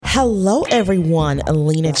Hello everyone,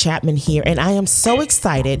 Lena Chapman here, and I am so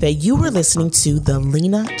excited that you are listening to the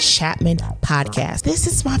Lena Chapman podcast. This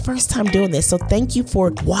is my first time doing this, so thank you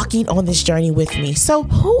for walking on this journey with me. So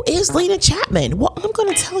who is Lena Chapman? Well, I'm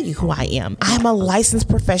going to tell you who I am. I'm a licensed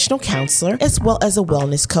professional counselor as well as a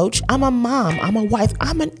wellness coach. I'm a mom, I'm a wife,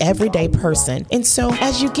 I'm an everyday person. And so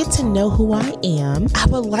as you get to know who I am, I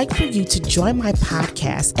would like for you to join my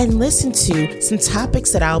podcast and listen to some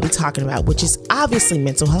topics that I'll be talking about, which is obviously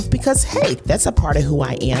mental health, because hey, that's a part of who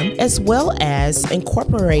I am, as well as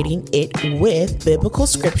incorporating it with biblical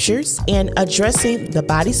scriptures and addressing the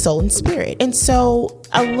body, soul, and spirit. And so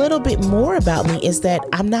a little bit more about me is that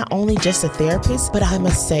I'm not only just a therapist, but I'm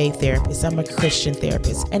a saved therapist. I'm a Christian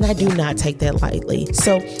therapist, and I do not take that lightly.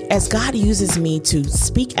 So as God uses me to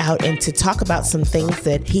speak out and to talk about some things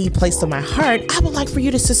that He placed on my heart, I would like for you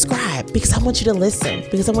to subscribe, because I want you to listen,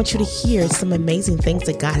 because I want you to hear some amazing things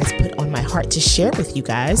that God has put on my heart to share with you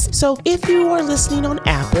guys. So if you are listening on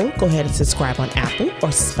Apple, go ahead and subscribe on Apple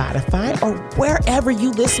or Spotify or wherever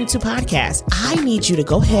you listen to podcasts. I need you to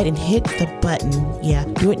go ahead and hit the button. Yeah,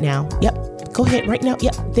 do it now. Yep. Go ahead right now.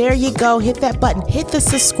 Yep. There you go. Hit that button. Hit the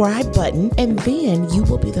subscribe button, and then you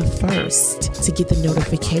will be the first to get the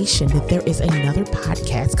notification that there is another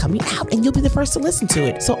podcast coming out, and you'll be the first to listen to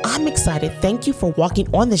it. So I'm excited. Thank you for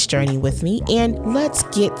walking on this journey with me, and let's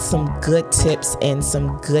get some good tips and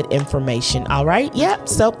some good information. All right. Yep.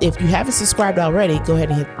 So if you haven't subscribed already, go ahead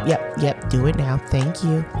and hit, yep, do it now. Thank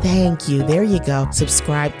you. There you go.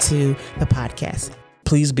 Subscribe to the podcast.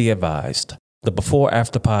 Please be advised. The Before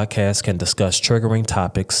After podcast can discuss triggering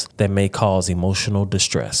topics that may cause emotional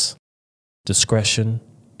distress. Discretion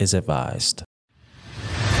is advised.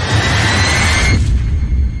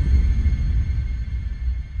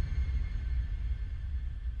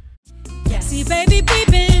 See, baby, we've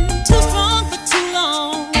been too strong for too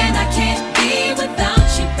long, and I can't be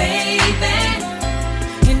without you, baby.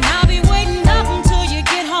 And I'll be waiting up until you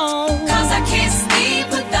get home, 'cause I can't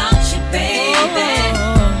sleep without you, baby.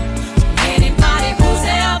 Anybody who's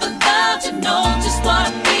ever loved you knows just what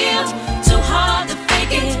I feel. Too hard to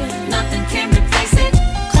fake it, nothing can replace it.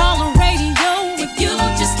 Call the radio if you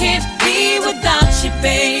just can't be without you,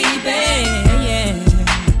 baby.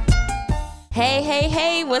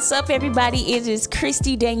 Hey, what's up, everybody? It is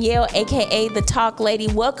Christy Danielle, aka the Talk Lady.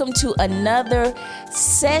 Welcome to another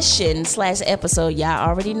session/episode. Y'all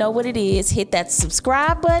already know what it is. Hit that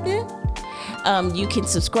subscribe button. You can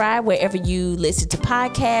subscribe wherever you listen to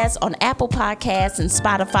podcasts, on Apple Podcasts and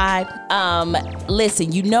Spotify.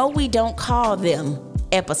 Listen, you know we don't call them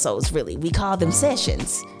episodes, really. We call them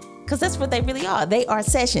sessions, because that's what they really are. They are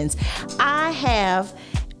sessions. I have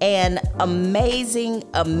an amazing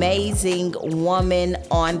woman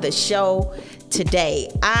on the show today.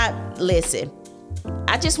 I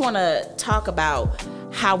just want to talk about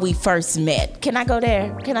how we first met. Can I go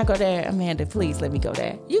there? Amanda, please let me go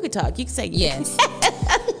there. You can talk. You can say yes.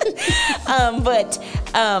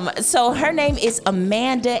 So her name is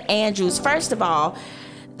Amanda Andrews. First of all,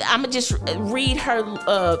 I'm gonna just read her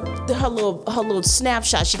little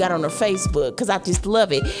snapshot she got on her Facebook, because I just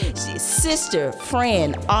love it. She's sister,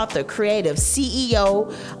 friend, author, creative,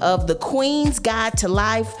 CEO of The Queen's Guide to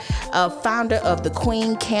Life, founder of the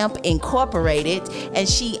Queen Camp Incorporated, and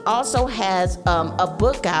she also has a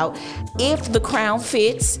book out, If the Crown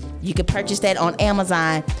Fits. You can purchase that on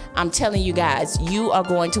Amazon. I'm telling you guys, you are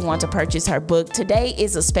going to want to purchase her book. Today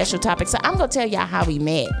is a special topic, so I'm gonna tell y'all how we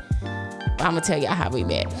met.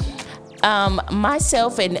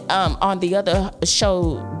 Myself and on the other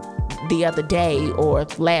show the other day, or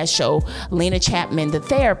last show, Lena Chapman, the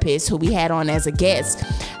therapist who we had on as a guest,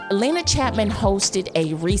 Lena Chapman hosted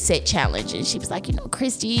a reset challenge, and she was like,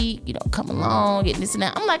 Christy, come along and this and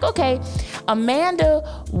that. I'm like, okay. Amanda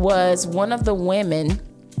was one of the women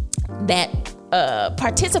that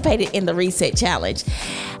participated in the reset challenge.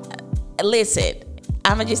 Listen,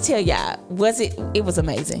 I'm gonna just tell y'all, it was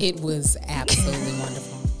amazing. It was absolutely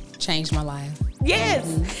wonderful. Changed my life. Yes.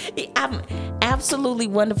 I'm absolutely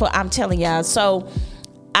wonderful. I'm telling y'all. So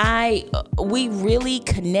we really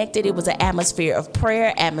connected. It was an atmosphere of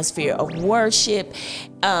prayer, atmosphere of worship.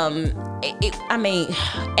 And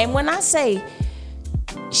when I say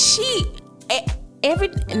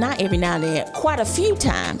not every now and then, quite a few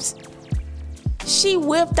times, she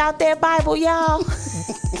whipped out that Bible, y'all.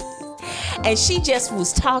 And she just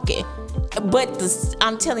was talking. But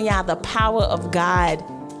I'm telling y'all, the power of God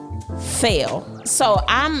fell. So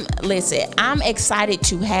I'm excited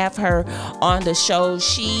to have her on the show.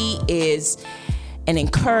 She is an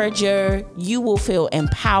encourager. You will feel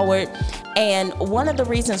empowered. And one of the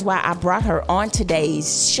reasons why I brought her on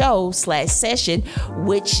today's show/session,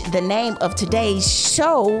 which the name of today's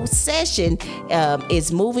show session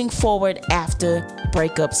is Moving Forward After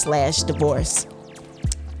Breakup/Divorce.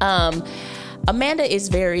 Amanda is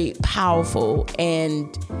very powerful,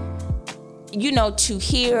 and to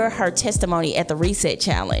hear her testimony at the Reset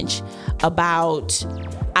Challenge about,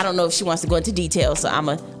 I don't know if she wants to go into details,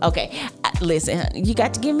 so okay. Listen, you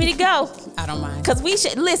got to give me the go. I don't mind. Cause we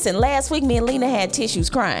should listen. Last week, me and Lena had tissues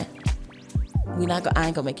crying. I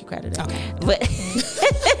ain't gonna make you cry today. Okay.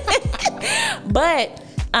 But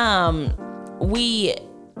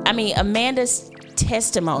Amanda's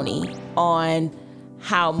testimony on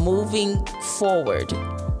how moving forward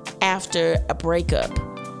after a breakup.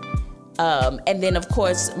 And then, of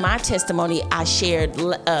course, my testimony I shared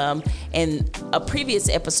in a previous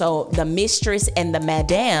episode, The Mistress and the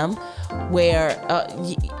Madame, where,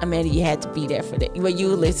 Amanda, you had to be there for that. Well, you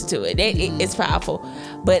listen to it. It's powerful.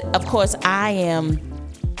 But, of course, I am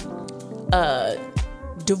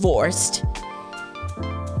divorced.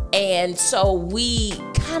 And so we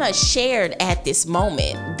kind of shared at this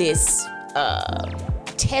moment this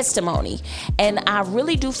testimony. And I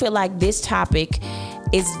really do feel like this topic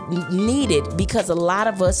is needed because a lot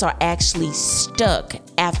of us are actually stuck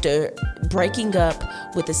after breaking up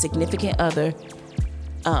with a significant other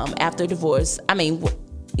after divorce. I mean,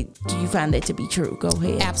 do you find that to be true? Go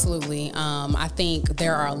ahead. Absolutely. I think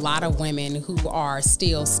there are a lot of women who are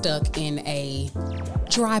still stuck in a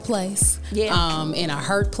dry place, in a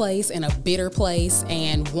hurt place, in a bitter place.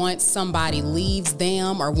 And once somebody leaves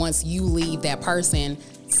them or once you leave that person,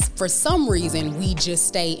 for some reason, we just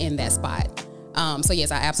stay in that spot. So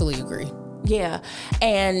yes, I absolutely agree. Yeah.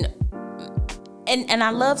 And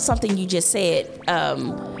I love something you just said,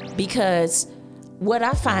 because what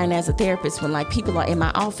I find as a therapist when people are in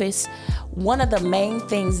my office, one of the main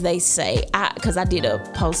things they say, because I did a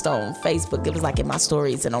post on Facebook, it was in my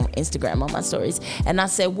stories and on Instagram on my stories, and I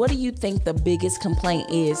said, what do you think the biggest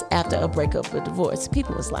complaint is after a breakup or divorce?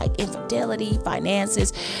 People was like, infidelity,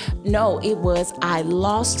 finances. No, it was, I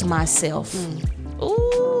lost myself.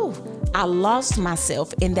 Ooh, I lost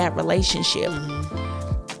myself in that relationship.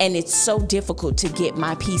 And it's so difficult to get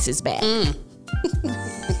my pieces back.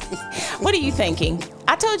 What are you thinking?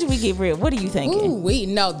 I told you we get real. What are you thinking? Ooh, we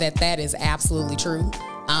know that is absolutely true.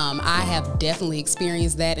 I have definitely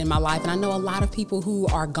experienced that in my life. And I know a lot of people who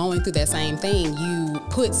are going through that same thing. You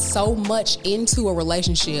put so much into a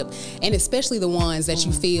relationship, and especially the ones that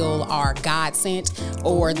you feel are God sent,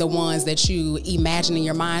 or the ones that you imagine in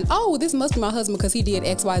your mind, oh, this must be my husband because he did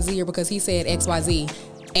XYZ or because he said XYZ.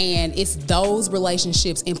 And it's those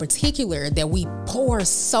relationships in particular that we pour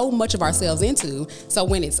so much of ourselves into. So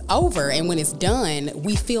when it's over and when it's done,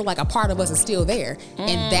 we feel like a part of us is still there.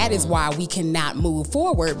 And that is why we cannot move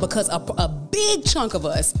forward, because a big chunk of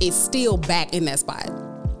us is still back in that spot.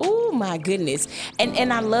 Oh my goodness.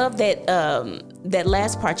 And I love that that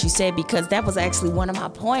last part you said, because that was actually one of my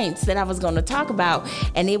points that I was going to talk about.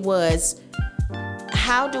 And it was,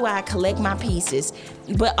 how do I collect my pieces?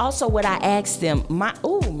 But also what I asked them, my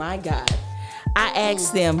God. I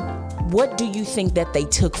asked them, what do you think that they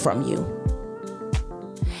took from you?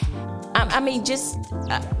 I'm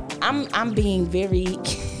being very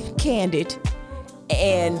candid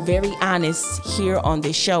and very honest here on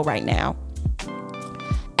this show right now.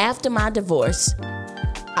 After my divorce,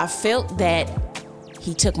 I felt that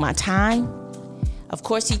he took my time. Of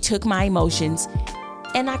course, he took my emotions.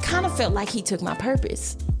 And I kind of felt like he took my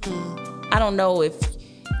purpose. I don't know if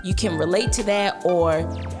you can relate to that, or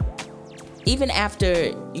even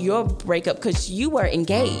after your breakup, because you were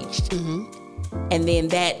engaged, and then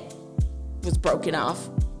that was broken off.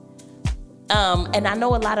 And I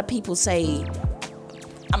know a lot of people say,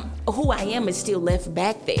 who I am is still left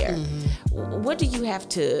back there. What do you have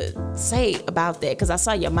to say about that? Because I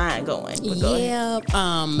saw your mind going.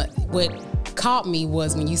 What caught me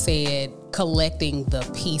was when you said collecting the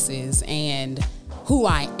pieces, and who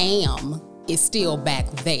I am is still back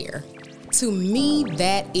there. To me,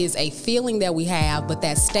 that is a feeling that we have, but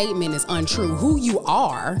that statement is untrue. Who you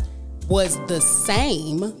are was the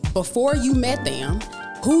same before you met them.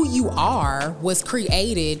 Who you are was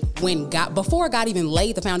created before God even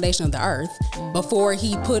laid the foundation of the earth, before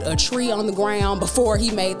he put a tree on the ground, before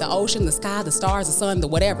he made the ocean, the sky, the stars, the sun, the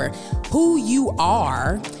whatever. Who you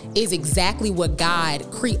are is exactly what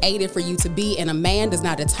God created for you to be, and a man does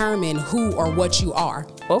not determine who or what you are.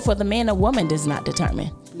 Or for the man, a woman does not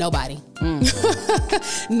determine. Nobody.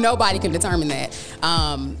 Nobody can determine that.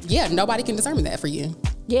 Nobody can determine that for you.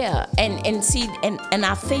 Yeah, and see, and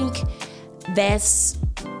I think that's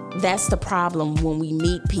that's the problem when we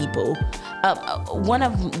meet people. One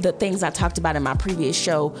of the things I talked about in my previous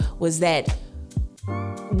show was that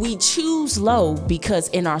we choose low because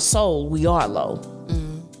in our soul we are low.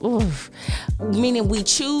 Oof. Meaning we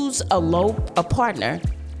choose a partner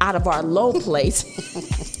out of our low place.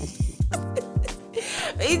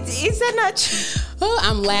 Is that not true? Oh,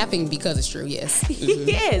 I'm laughing because it's true, yes. Mm-hmm.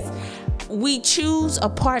 Yes. We choose a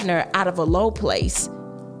partner out of a low place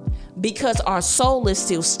because our soul is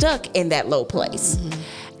still stuck in that low place. Mm-hmm.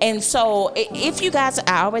 And so if you guys,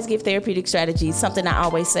 I always give therapeutic strategies, something I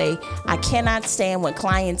always say, I cannot stand when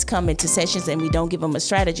clients come into sessions and we don't give them a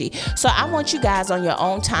strategy. So I want you guys on your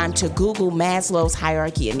own time to Google Maslow's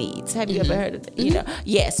hierarchy of needs. Have you ever heard of it?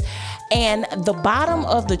 Yes. And the bottom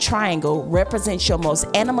of the triangle represents your most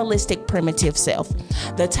animalistic, primitive self.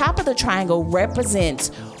 The top of the triangle represents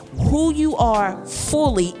who you are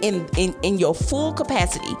fully in your full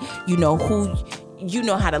capacity. You know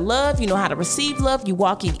how to love, you know how to receive love, you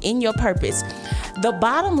walking in your purpose. The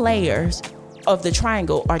bottom layers of the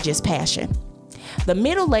triangle are just passion. The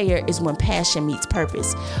middle layer is when passion meets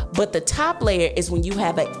purpose. But the top layer is when you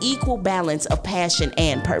have an equal balance of passion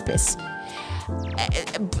and purpose.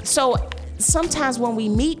 So sometimes when we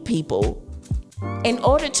meet people, in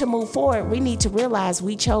order to move forward, we need to realize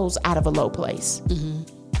we chose out of a low place. Mm-hmm.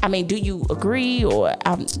 I mean, do you agree or...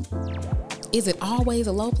 Is it always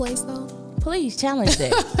a low place though? Please challenge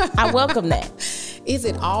that. I welcome that. Is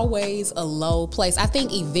it always a low place? I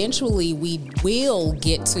think eventually we will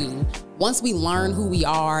get to, once we learn who we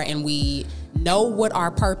are and we know what our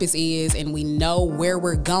purpose is and we know where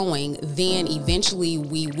we're going, then eventually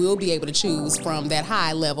we will be able to choose from that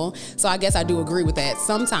high level. So I guess I do agree with that.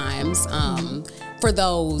 Sometimes for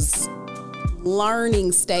those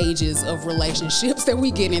learning stages of relationships that we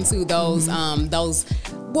get into, those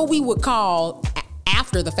what we would call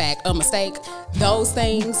after the fact a mistake, those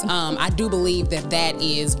things, I do believe that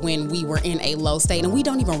is when we were in a low state and we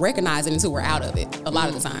don't even recognize it until we're out of it. A lot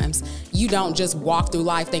of the times you don't just walk through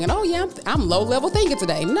life thinking, oh yeah, I'm low level thinking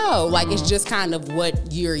today. No, like it's just kind of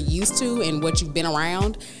what you're used to and what you've been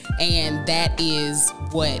around, and that is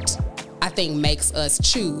what I think makes us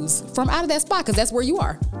choose from out of that spot, because that's where you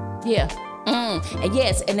are. Yeah. And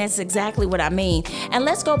yes, and that's exactly what I mean. And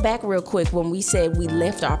let's go back real quick when we said we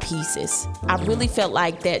left our pieces. I really felt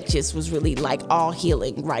like that just was really like all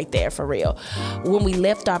healing right there, for real. When we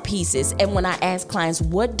left our pieces, and when I asked clients,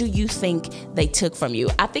 what do you think they took from you?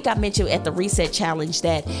 I think I mentioned at the Reset Challenge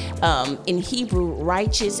that in Hebrew,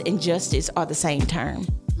 righteous and justice are the same term.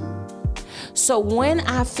 So when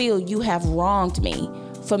I feel you have wronged me,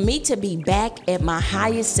 for me to be back at my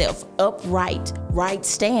highest self, upright, right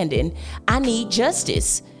standing, I need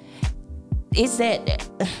justice.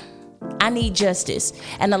 I need justice.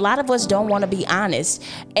 And a lot of us don't want to be honest.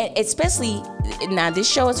 And especially, now this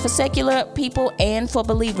show is for secular people and for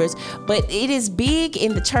believers, but it is big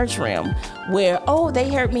in the church realm where, oh, they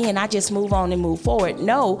hurt me and I just move on and move forward.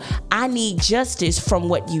 No, I need justice from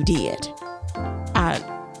what you did.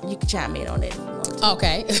 You can chime in on it.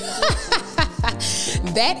 Okay.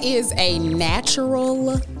 That is a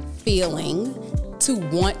natural feeling, to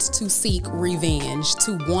want to seek revenge,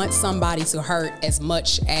 to want somebody to hurt as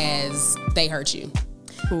much as they hurt you.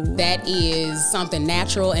 Ooh. That is something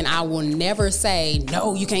natural, and I will never say,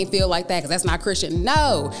 no, you can't feel like that because that's not Christian.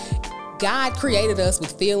 No. God created us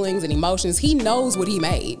with feelings and emotions. He knows what he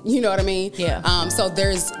made. You know what I mean? Yeah. So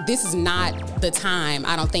this is not the time,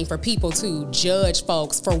 I don't think, for people to judge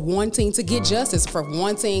folks for wanting to get justice, for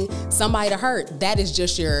wanting somebody to hurt. That's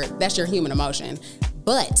your human emotion.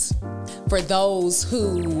 But for those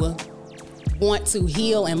who want to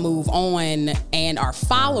heal and move on and are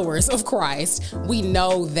followers of Christ, we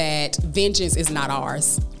know that vengeance is not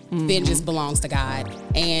ours. Mm-hmm. Vengeance belongs to God.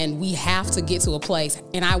 And we have to get to a place,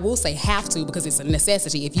 and I will say have to because it's a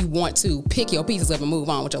necessity if you want to pick your pieces up and move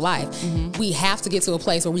on with your life. Mm-hmm. We have to get to a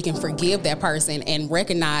place where we can forgive that person and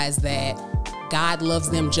recognize that God loves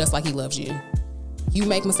them just like he loves you. You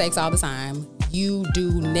make mistakes all the time. You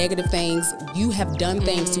do negative things. You have done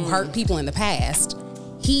things to hurt people in the past.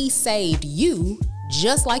 He saved you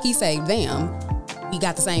just like he saved them. We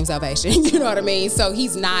got the same salvation. You know what I mean? So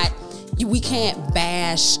he's not... We can't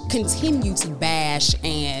continue to bash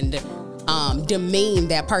and demean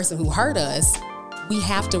that person who hurt us. We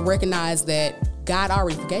have to recognize that God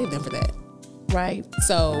already forgave them for that. Right.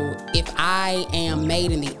 So if I am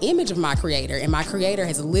made in the image of my creator and my creator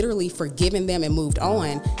has literally forgiven them and moved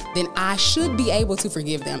on, then I should be able to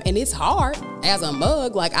forgive them. And it's hard as a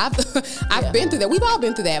mug. Like I've been through that. We've all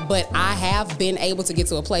been through that. But I have been able to get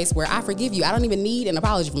to a place where I forgive you. I don't even need an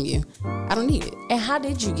apology from you. I don't need it. And how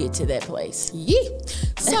did you get to that place? Yeah.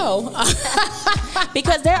 So,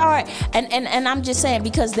 because there are, and I'm just saying,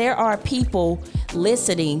 because there are people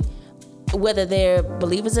listening, whether they're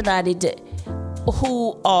believers or not,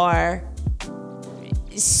 who are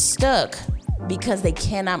stuck because they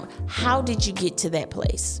cannot. How did you get to that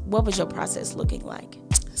place? What was your process looking like?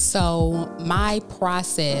 So my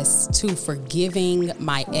process to forgiving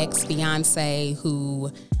my ex-fiance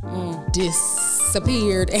who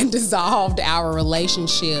disappeared and dissolved our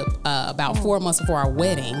relationship about 4 months before our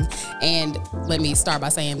wedding. And let me start by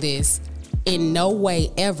saying this. In no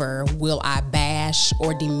way ever will I bash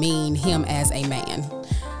or demean him as a man.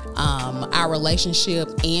 Our relationship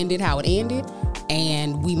ended how it ended,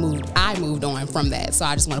 and I moved on from that. So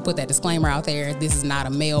I just want to put that disclaimer out there. This is not a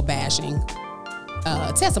male bashing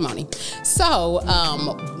testimony. So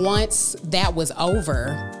once that was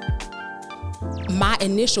over, my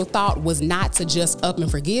initial thought was not to just up and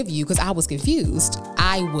forgive you, because I was confused.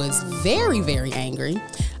 I was very, very angry.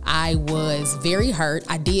 I was very hurt.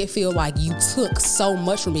 I did feel like you took so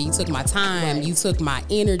much from me. You took my time. Right. You took my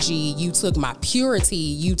energy. You took my purity.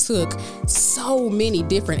 You took so many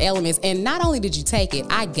different elements. And not only did you take it,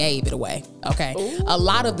 I gave it away. Okay. Ooh. A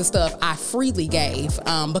lot of the stuff I freely gave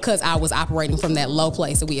because I was operating from that low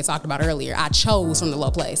place that we had talked about earlier. I chose from the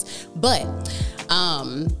low place. But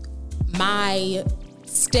my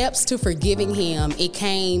steps to forgiving him, it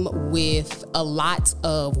came with a lot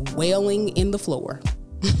of wailing in the floor.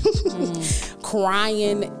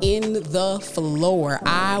 Crying in the floor.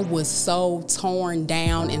 I was so torn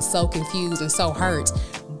down and so confused and so hurt.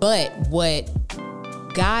 But what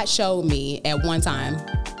God showed me at one time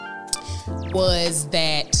was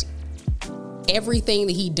that everything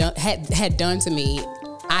that he had done to me,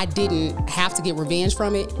 I didn't have to get revenge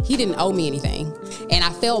from it. He didn't owe me anything. And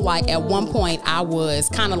I felt like at one point I was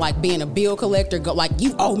kind of like being a bill collector, like,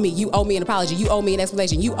 you owe me an apology, you owe me an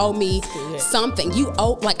explanation, you owe me something.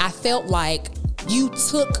 I felt like you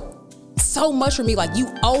took so much from me, like you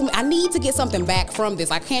owe me. I need to get something back from this.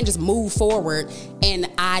 I can't just move forward and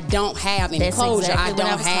I don't have any closure. Exactly I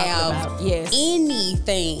don't have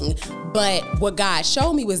anything. But what God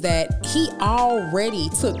showed me was that he already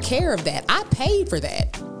took care of that. I paid for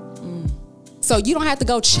that. So you don't have to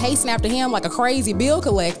go chasing after him like a crazy bill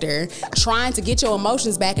collector, trying to get your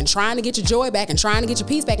emotions back and trying to get your joy back and trying to get your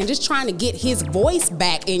peace back and just trying to get his voice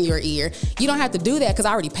back in your ear. You don't have to do that because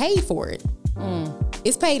I already paid for it.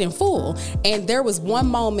 It's paid in full. And there was one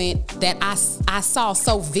moment that I saw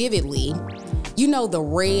so vividly. You know the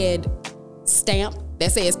red stamp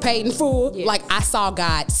that says paid in full? Yes. Like I saw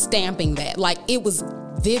God stamping that. Like it was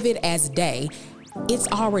vivid as day. It's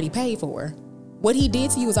already paid for. What he did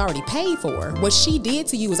to you is already paid for. What she did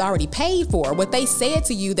to you is already paid for. What they said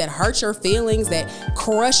to you that hurt your feelings, that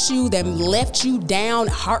crushed you, that left you down,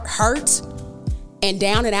 hurt and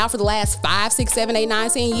down and out for the last 5, 6, 7, 8, 9,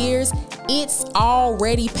 10 years, it's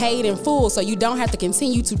already paid in full. So you don't have to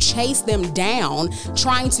continue to chase them down,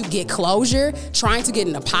 trying to get closure, trying to get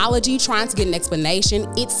an apology, trying to get an explanation.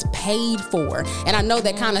 It's paid for. And I know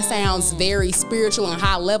that kind of sounds very spiritual and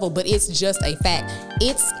high level, but it's just a fact.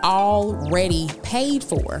 It's already paid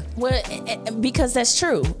for. Well, because that's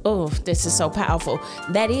true. Oh, this is so powerful.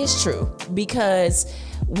 That is true. Because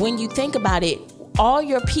when you think about it, all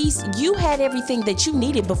your peace, you had everything that you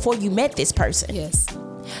needed before you met this person. Yes.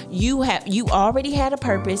 You already had a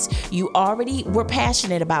purpose. You already were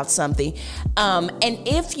passionate about something. And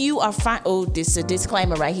if you are this is a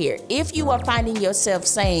disclaimer right here. If you are finding yourself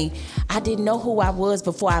saying, I didn't know who I was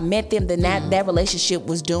before I met them, then that relationship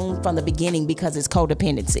was doomed from the beginning because it's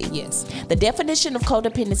codependency. Yes. The definition of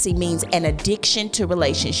codependency means an addiction to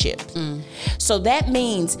relationship. So that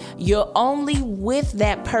means you're only with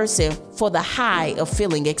that person for the high of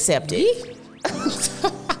feeling accepted.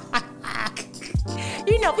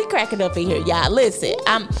 You know, we cracking up in here, y'all. Listen,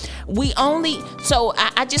 I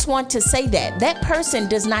just want to say that person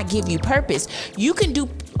does not give you purpose. You can do...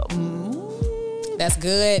 That's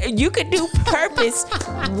good. You can do purpose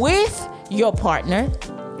with your partner.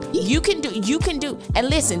 You can do, and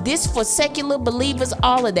listen, this for secular believers,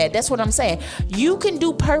 all of that. That's what I'm saying. You can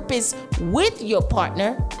do purpose with your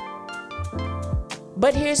partner,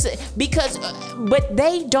 but but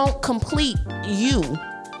they don't complete you.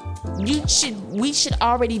 We should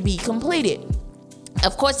already be completed.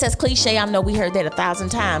 Of course, that's cliche. I know we heard that 1,000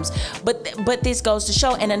 times, but this goes to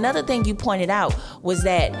show. And another thing you pointed out was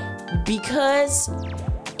that because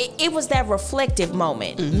it was that reflective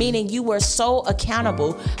moment, meaning you were so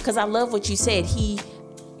accountable. Because I love what you said.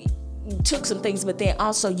 took some things, but then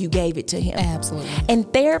also you gave it to him. Absolutely. In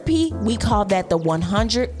therapy, we call that the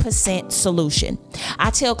 100% solution. I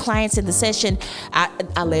tell clients in the session, I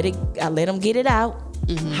let them get it out,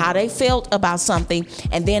 how they felt about something,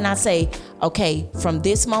 and then I say, okay, from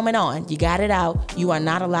this moment on, you got it out. You are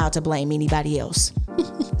not allowed to blame anybody else.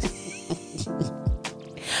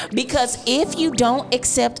 Because if you don't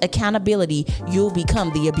accept accountability, you'll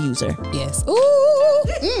become the abuser. Yes. Ooh.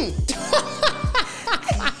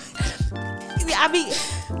 I mean,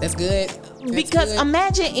 That's good. because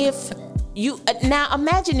imagine if you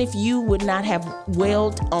would not have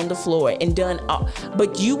wailed on the floor and done all,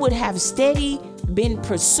 but you would have steady been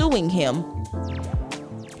pursuing him.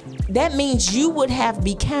 That means you would have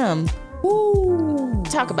become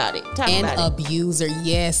talk about it. An abuser.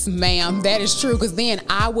 Yes, ma'am. That is true. Because then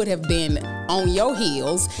I would have been on your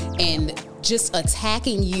heels and just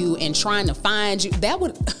attacking you and trying to find you. I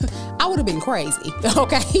would have been crazy.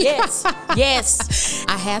 Okay. Yes. Yes.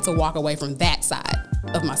 I had to walk away from that side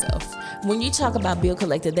of myself. When you talk about bill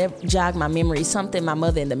collector, that jogged my memory. Something my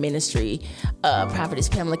mother in the ministry, Prophetess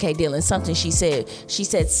Pamela K. Dillon, something she said,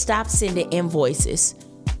 stop sending invoices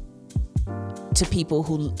to people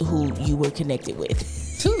who you were connected with.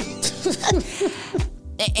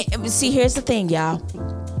 See, here's the thing, y'all.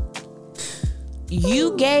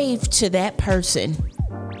 You gave to that person.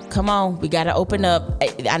 Come on, we got to open up.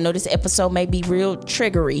 I know this episode may be real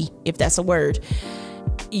triggery, if that's a word.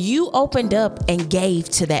 You opened up and gave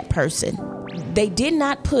to that person. They did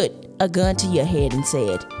not put a gun to your head and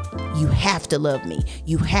said, you have to love me.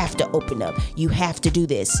 You have to open up. You have to do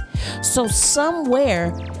this. So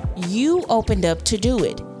somewhere you opened up to do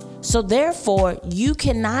it. So therefore, you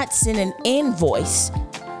cannot send an invoice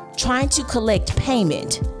trying to collect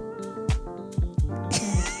payment.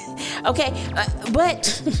 Okay,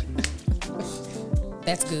 but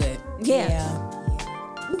that's good. Yeah,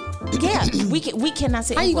 we cannot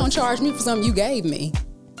say. How you gonna charge me for something you gave me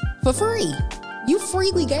for free? You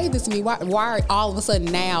freely gave this to me. Why all of a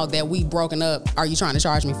sudden now that we broken up, are you trying to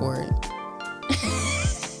charge me for it?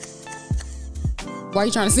 Why are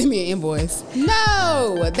you trying to send me an invoice?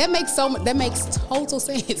 No, that makes total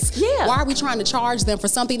sense. Yeah. Why are we trying to charge them for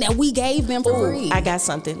something that we gave them for free? I got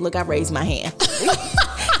something. Look, I raised my hand.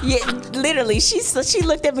 Yeah, literally, she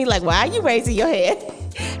looked at me like, "Why are you raising your hand?"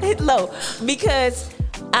 Low, because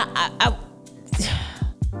I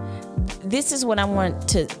this is what I want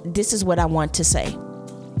to say.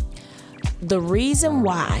 The reason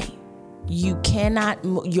why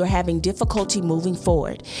you're having difficulty moving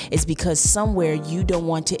forward is because somewhere you don't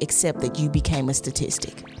want to accept that you became a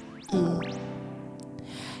statistic.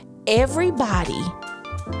 Everybody,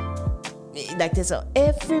 like this,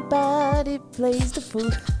 everybody plays the fool,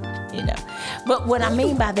 But what I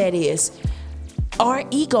mean by that is our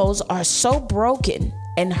egos are so broken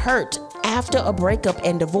and hurt after a breakup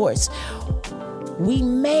and divorce. We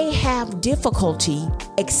may have difficulty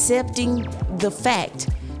accepting the fact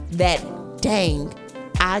that, dang,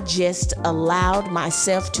 I just allowed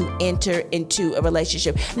myself to enter into a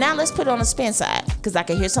relationship. Now let's put it on the spin side, because I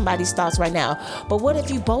can hear somebody's thoughts right now. But what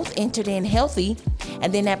if you both entered in healthy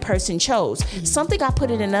and then that person chose? Something I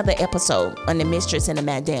put in another episode on The Mistress and the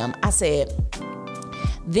Madam. I said,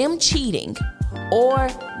 them cheating, or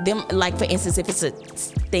them, like for instance, if it's a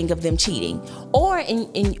thing of them cheating, or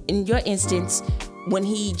in your instance, when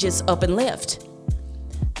he just up and left,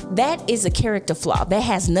 that is a character flaw. That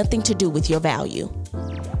has nothing to do with your value.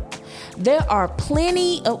 There are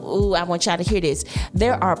plenty of, I want y'all to hear this.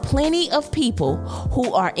 There are plenty of people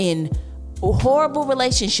who are in horrible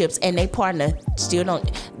relationships and they partner still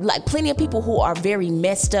don't, like plenty of people who are very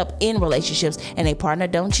messed up in relationships and they partner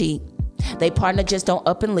don't cheat. They partner just don't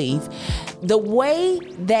up and leave. The way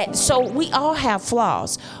that, so we all have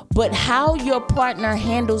flaws, but how your partner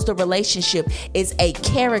handles the relationship is a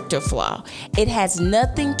character flaw. It has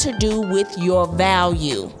nothing to do with your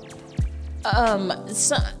value.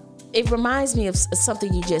 It reminds me of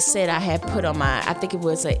something you just said. I had put on I think it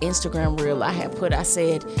was an Instagram reel I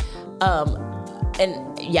said,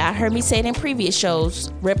 and y'all heard me say it in previous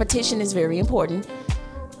shows, repetition is very important.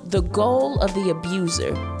 The goal of the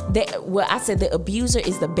abuser, I said the abuser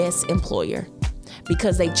is the best employer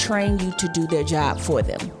because they train you to do their job for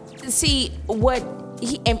them. See,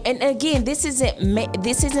 and again, this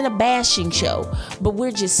isn't a bashing show, but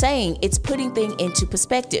we're just saying it's putting things into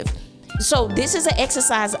perspective. So this is an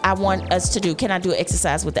exercise I want us to do. Can I do an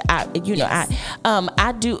exercise with yes.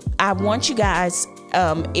 I want you guys,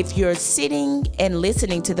 if you're sitting and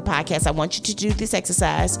listening to the podcast, I want you to do this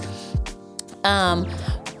exercise.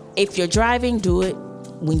 If you're driving, do it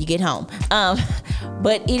when you get home.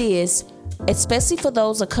 But it is especially for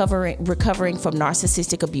those recovering from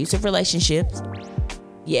narcissistic abusive relationships.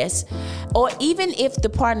 Yes. Or even if the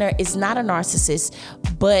partner is not a narcissist,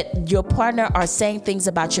 but your partner are saying things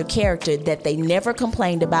about your character that they never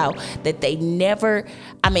complained about, that they never,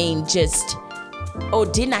 or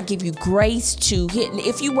did not give you grace to hit.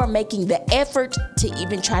 If you were making the effort to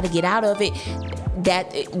even try to get out of it,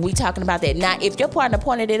 that we talking about that. Now, if your partner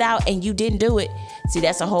pointed it out and you didn't do it, see,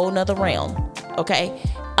 that's a whole nother realm. Okay.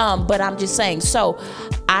 But I'm just saying, so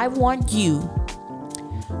I want you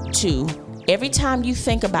to, every time you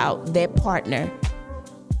think about that partner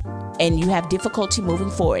and you have difficulty moving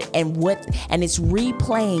forward and it's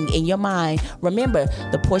replaying in your mind, remember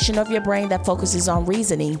the portion of your brain that focuses on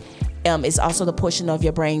reasoning is also the portion of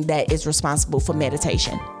your brain that is responsible for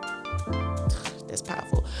meditation. That's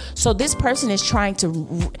powerful. So this person is trying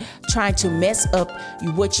to mess up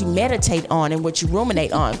what you meditate on and what you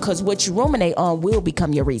ruminate on, because what you ruminate on will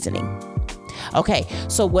become your reasoning. Okay,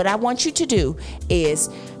 so what I want you to do is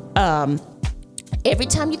every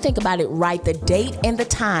time you think about it, write the date and the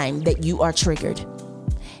time that you are triggered.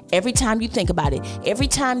 Every time you think about it, every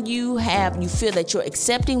time you feel that you're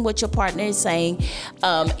accepting what your partner is saying,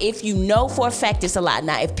 if you know for a fact it's a lie.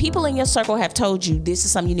 Now, if people in your circle have told you this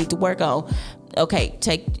is something you need to work on, okay,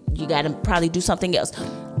 you got to probably do something else.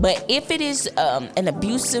 But if it is an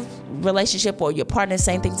abusive relationship or your partner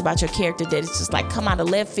saying things about your character that it's just like come out of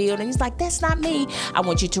left field and he's like, that's not me, I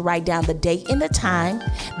want you to write down the date and the time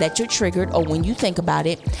that you're triggered or when you think about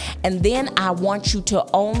it. And then I want you to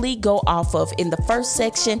only go off of, in the first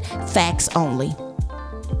section, facts only.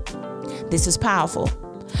 This is powerful.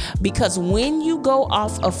 Because when you go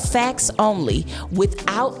off of facts only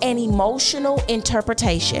without an emotional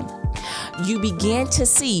interpretation, you begin to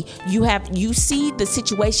see you see the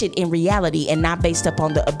situation in reality and not based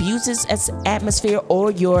upon the abuses as atmosphere or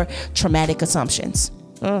your traumatic assumptions.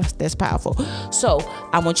 That's powerful. So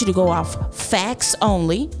I want you to go off facts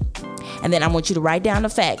only, and then I want you to write down the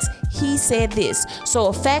facts. He said this. So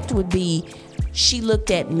a fact would be, she looked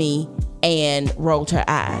at me and rolled her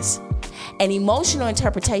eyes. An emotional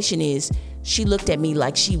interpretation is, she looked at me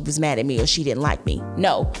like she was mad at me or she didn't like me.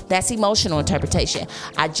 No, that's emotional interpretation.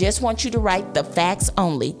 I just want you to write the facts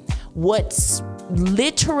only, what's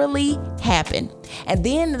literally happened. And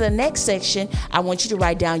then in the next section, I want you to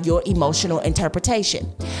write down your emotional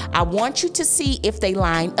interpretation. I want you to see if they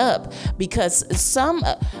line up, because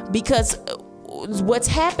what's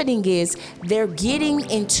happening is they're getting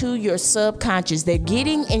into your subconscious, they're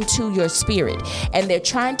getting into your spirit, and they're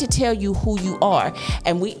trying to tell you who you are.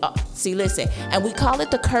 And we call it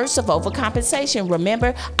the curse of overcompensation.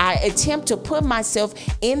 Remember, I attempt to put myself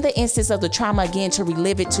in the instance of the trauma again to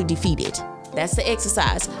relive it, to defeat it. That's the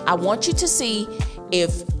exercise. I want you to see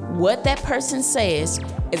if what that person says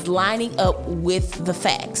is lining up with the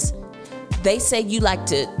facts. They say you like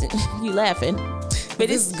to, you laughing. But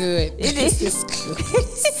it's good. It is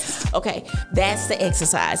good. Okay, that's the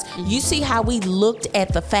exercise. You see how we looked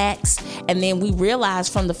at the facts, and then we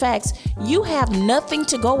realized from the facts, you have nothing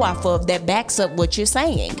to go off of that backs up what you're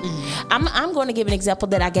saying. I'm going to give an example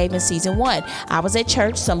that I gave in season 1. I was at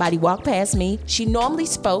church. Somebody walked past me. She normally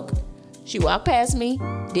spoke. She walked past me,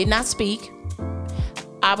 did not speak.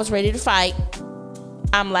 I was ready to fight.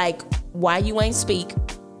 I'm like, why you ain't speak?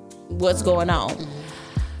 What's going on?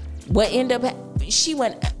 What ended up, she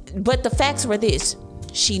went, but the facts were this.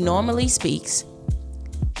 She normally speaks.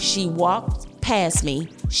 She walked past me.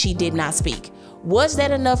 She did not speak. Was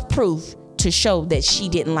that enough proof to show that she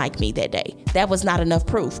didn't like me that day? That was not enough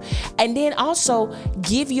proof. And then also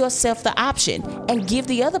give yourself the option and give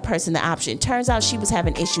the other person the option. Turns out she was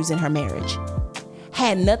having issues in her marriage.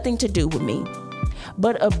 Had nothing to do with me.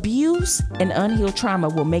 But abuse and unhealed trauma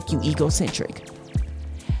will make you egocentric.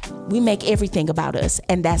 We make everything about us,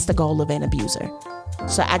 and that's the goal of an abuser.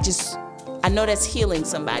 So I know that's healing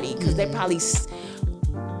somebody, because they probably,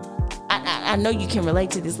 I know you can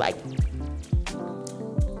relate to this, like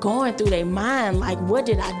going through their mind, like, what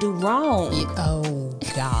did I do wrong? Oh,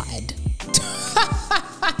 God.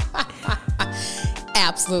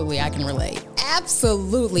 Absolutely, I can relate.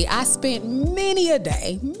 Absolutely. I spent many a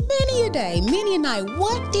day, many a night.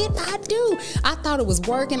 What did I do? I thought it was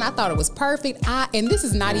working. I thought it was perfect. And this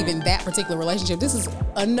is not even that particular relationship. This is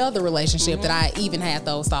another relationship that I even had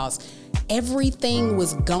those thoughts. Everything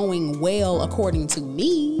was going well according to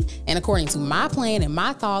me and according to my plan and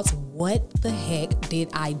my thoughts. What the heck did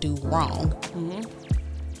I do wrong?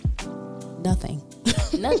 Nothing.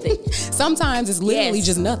 Nothing. Sometimes it's literally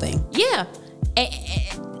just nothing. Yeah.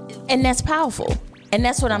 And that's powerful. And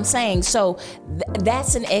that's what I'm saying. So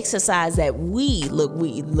that's an exercise that we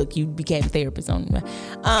look, you became a therapist on me.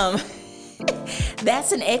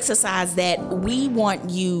 That's an exercise that we want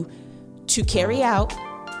you to carry out,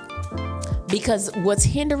 because what's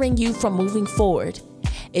hindering you from moving forward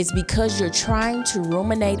is because you're trying to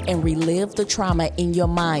ruminate and relive the trauma in your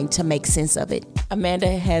mind to make sense of it. Amanda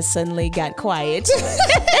has suddenly got quiet.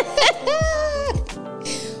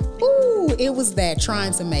 Ooh, it was that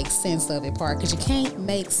trying to make sense of it part, because you can't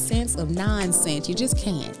make sense of nonsense. You just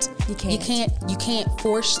can't. You can't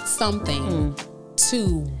force something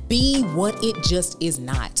to be what it just is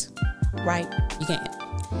not. Right. You can't.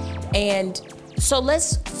 And so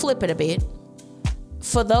let's flip it a bit.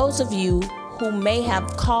 For those of you who may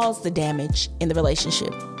have caused the damage in the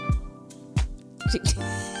relationship.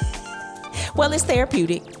 Well, it's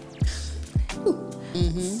therapeutic.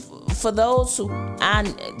 For those who,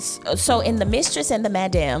 so in The Mistress and the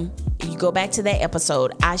Madam, you go back to that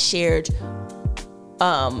episode, I shared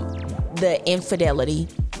the infidelity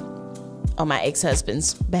on my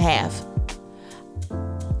ex-husband's behalf.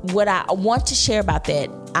 What I want to share about that,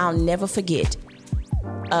 I'll never forget.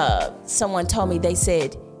 Someone told me, they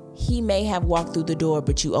said, he may have walked through the door,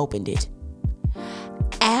 but you opened it.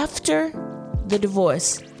 After the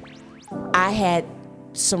divorce, I had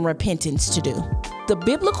some repentance to do. The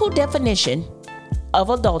biblical definition of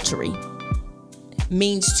adultery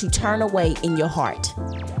means to turn away in your heart.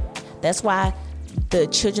 That's why the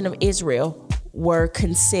children of Israel were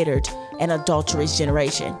considered an adulterous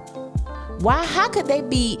generation. Why? How could they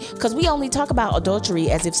be? Because we only talk about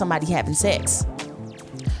adultery as if somebody having sex.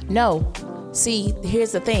 No. See,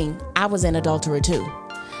 here's the thing. I was an adulterer too.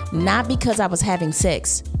 Not because I was having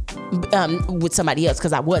sex with somebody else,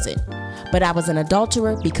 because I wasn't. But I was an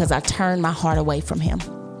adulterer because I turned my heart away from him.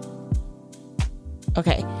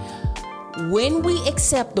 Okay. When we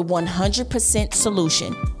accept the 100%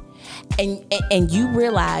 solution, and you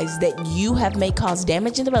realize that you have may cause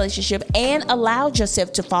damage in the relationship and allowed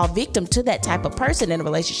yourself to fall victim to that type of person in a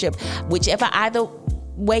relationship, whichever either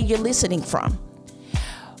way you're listening from,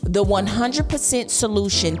 the 100%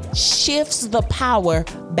 solution shifts the power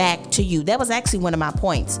back to you. That was actually one of my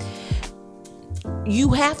points. You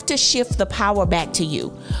have to shift the power back to you.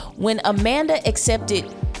 When Amanda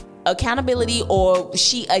accepted accountability, or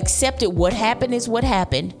she accepted what happened is what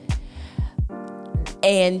happened,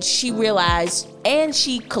 and she realized and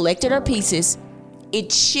she collected her pieces,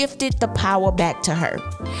 it shifted the power back to her.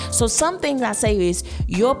 So some things I say is,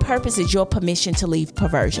 your purpose is your permission to leave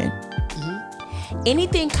perversion.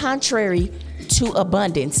 Anything contrary to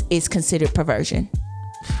abundance is considered perversion.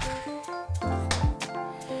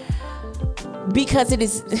 Because it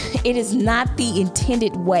is not the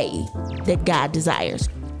intended way that God desires.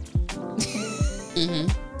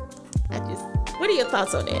 What are your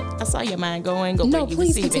thoughts on that? I saw your mind going. No,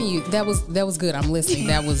 please continue. That was good. I'm listening.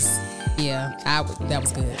 That was that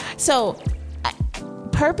was good. So,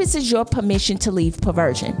 purpose is your permission to leave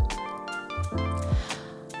perversion.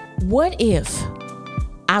 What if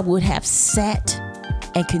I would have sat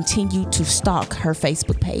and continued to stalk her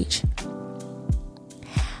Facebook page?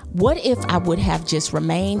 What if I would have just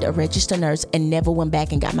remained a registered nurse and never went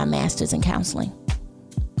back and got my master's in counseling?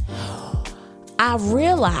 I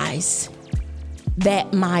realized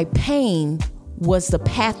that my pain was the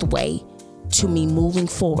pathway to me moving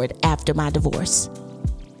forward after my divorce.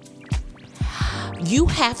 You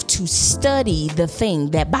have to study the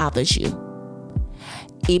thing that bothers you.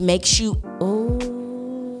 It makes you,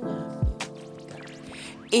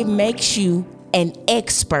 it makes you an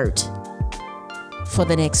expert for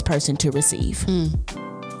the next person to receive.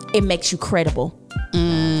 It makes you credible.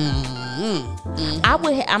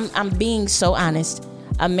 I'm being so honest.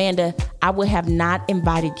 Amanda, I would have not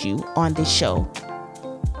invited you on this show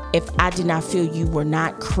if I did not feel you were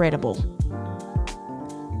not credible.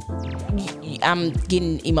 I'm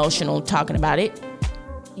getting emotional talking about it.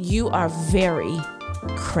 You are very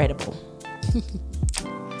credible.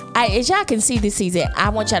 As y'all can see this season, I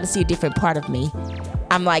want y'all to see a different part of me.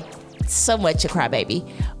 I'm like so much a crybaby,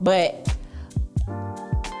 but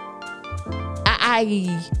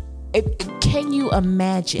can you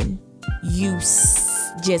imagine you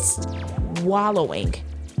just wallowing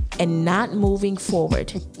and not moving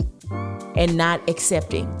forward and not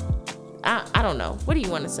accepting? I don't know. What do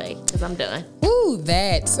you want to say? Because I'm done. Ooh,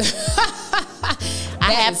 that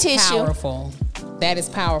I have is tissue. Powerful. That is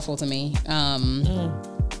powerful to me.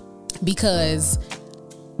 Because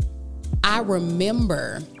I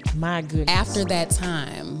remember, my goodness, after that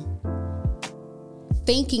time,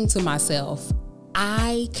 thinking to myself,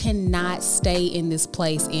 I cannot stay in this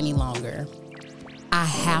place any longer. I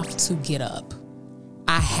have to get up.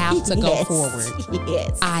 I have to go forward.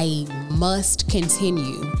 Yes. I must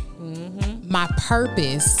continue. My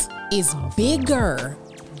purpose is bigger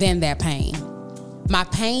than that pain. My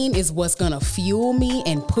pain is what's gonna fuel me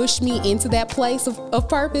and push me into that place of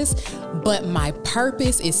purpose, but my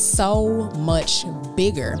purpose is so much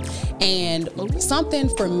bigger. And something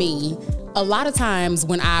for me, a lot of times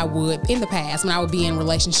when I would be in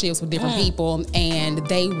relationships with different people and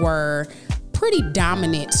they were pretty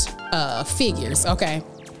dominant figures, okay?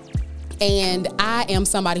 And I am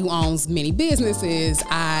somebody who owns many businesses.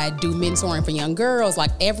 I do mentoring for young girls.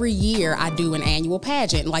 Like every year I do an annual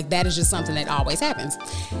pageant. Like that is just something that always happens.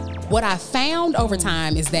 What I found over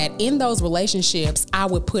time is that in those relationships, I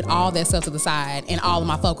would put all that stuff to the side and all of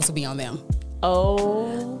my focus would be on them.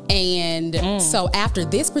 Oh. And so after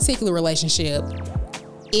this particular relationship,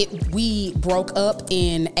 we broke up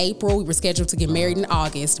in April. We were scheduled to get married in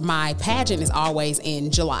August. My pageant is always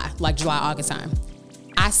in July, like July, August time.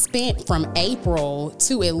 I spent from April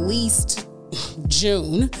to at least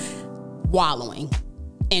June wallowing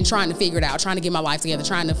and trying to figure it out, trying to get my life together,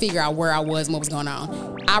 trying to figure out where I was and what was going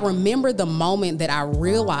on. I remember the moment that I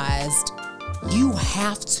realized you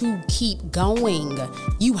have to keep going.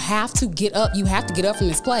 You have to get up. You have to get up from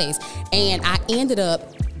this place. And I ended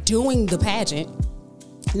up doing the pageant.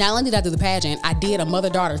 Not only did I do the pageant, I did a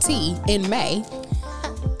mother-daughter tea in May.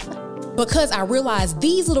 Because I realized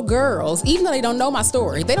these little girls, even though they don't know my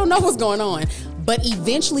story, they don't know what's going on, but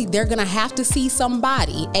eventually they're gonna have to see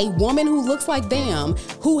somebody, a woman who looks like them,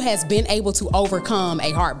 who has been able to overcome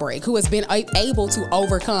a heartbreak, who has been able to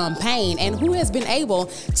overcome pain, and who has been able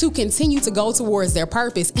to continue to go towards their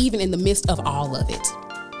purpose even in the midst of all of it.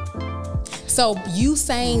 So you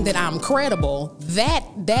saying that I'm credible,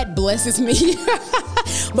 that blesses me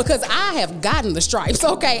because I have gotten the stripes,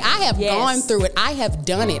 okay? I have gone through it. I have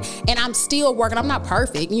done it. And I'm still working. I'm not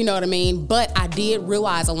perfect, you know what I mean? But I did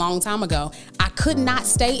realize a long time ago, I could not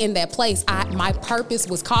stay in that place. My purpose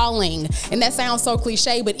was calling. And that sounds so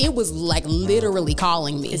cliche, but it was like literally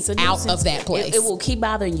calling me out of that place. It will keep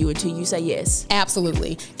bothering you until you say yes.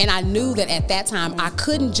 Absolutely. And I knew that at that time, I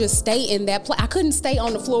couldn't just stay in that place. I couldn't stay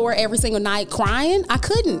on the floor every single night crying. I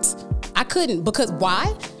couldn't because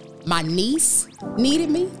why? My niece needed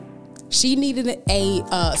me. She needed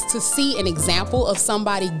to see an example of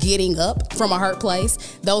somebody getting up from a hurt place.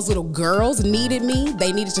 Those little girls needed me.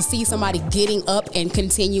 They needed to see somebody getting up and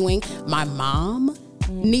continuing. My mom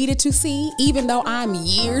needed to see, even though I'm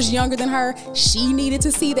years younger than her, she needed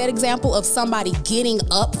to see that example of somebody getting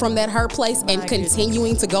up from that hurt place and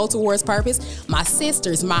continuing to go towards purpose. My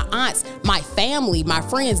sisters, my aunts, my family, my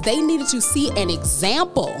friends, they needed to see an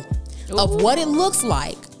example of what it looks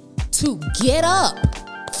like to get up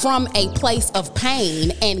from a place of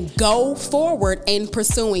pain and go forward in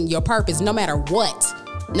pursuing your purpose, no matter what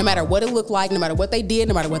it looked like, no matter what they did,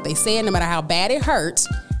 no matter what they said, no matter how bad it hurt,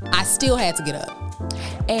 I still had to get up.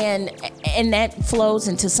 And that flows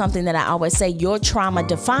into something that I always say, your trauma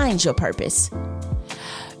defines your purpose.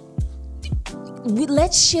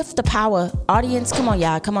 Let's shift the power. Audience, come on,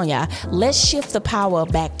 y'all. Let's shift the power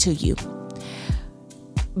back to you.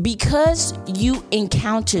 Because you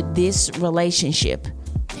encountered this relationship,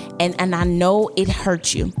 and I know it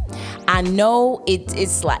hurt you. I know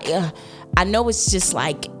it's like, I know it's just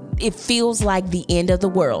like, it feels like the end of the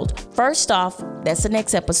world. First off, that's the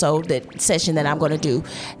next episode, that session that I'm going to do.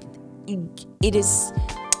 It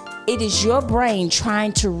is your brain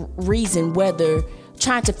trying to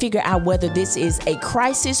figure out whether this is a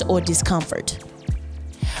crisis or discomfort.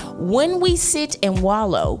 When we sit and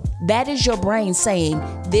wallow, that is your brain saying,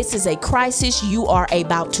 this is a crisis, you are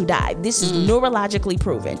about to die. This is neurologically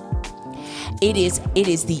proven. It is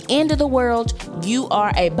the end of the world, you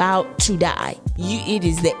are about to die. It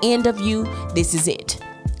is the end of you, this is it.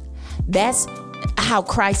 That's how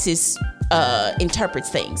crisis interprets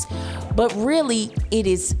things. But really, it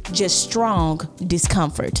is just strong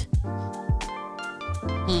discomfort.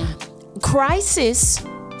 Crisis,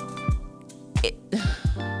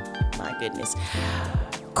 my goodness.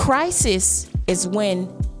 Crisis is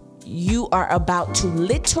when you are about to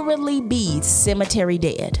literally be cemetery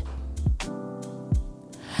dead.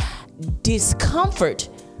 Discomfort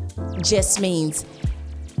just means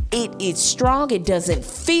it is strong, it doesn't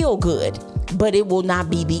feel good, but it will not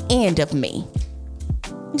be the end of me.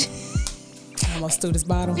 I almost threw this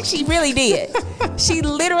bottle. She really did. She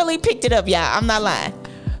literally picked it up, y'all. I'm not lying.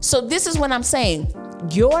 So this is what I'm saying.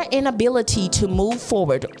 Your inability to move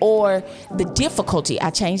forward, or the difficulty, I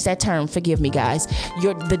changed that term, forgive me guys.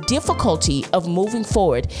 The difficulty of moving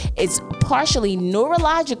forward is partially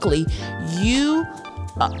neurologically,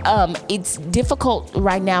 it's difficult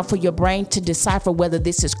right now for your brain to decipher whether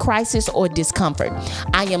this is crisis or discomfort.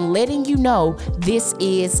 I am letting you know this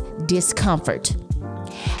is discomfort.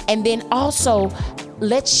 And then also,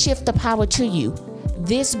 let's shift the power to you.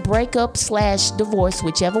 this breakup / divorce,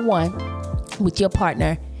 whichever one, with your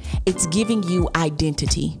partner, it's giving you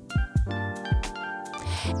identity.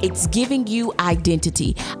 It's giving you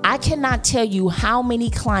identity. I cannot tell you how many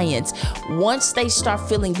clients, once they start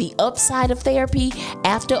feeling the upside of therapy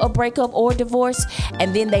after a breakup or divorce,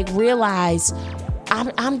 and then they realize,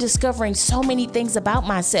 I'm discovering so many things about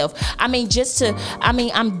myself. I'm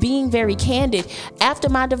being very candid. After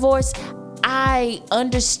my divorce, I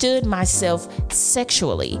understood myself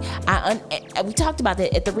sexually. We talked about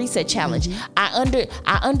that at the Reset Challenge. Mm-hmm.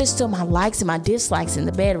 I understood my likes and my dislikes in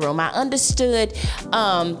the bedroom. I understood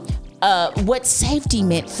what safety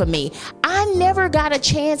meant for me. I never got a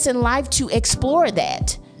chance in life to explore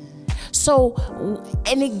that. So,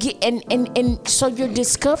 so you're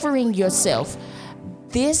discovering yourself.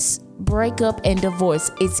 This breakup and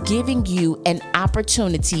divorce is giving you an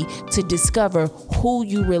opportunity to discover who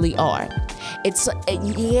you really are.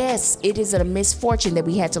 Yes, it is a misfortune that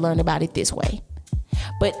we had to learn about it this way.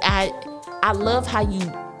 But I love how you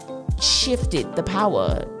shifted the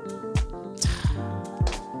power.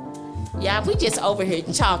 Yeah, we just over here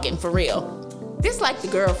talking for real. This like the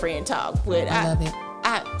girlfriend talk, but I love it.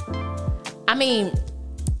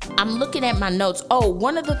 I'm looking at my notes. Oh,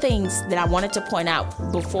 one of the things that I wanted to point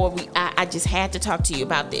out before I just had to talk to you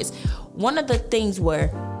about this. One of the things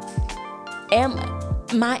were,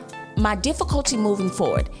 my difficulty moving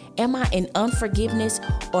forward, am I in unforgiveness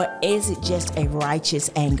or is it just a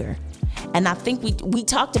righteous anger? And I think we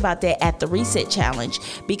talked about that at the Reset Challenge,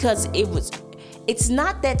 because it's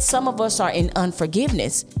not that some of us are in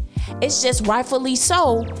unforgiveness. It's just rightfully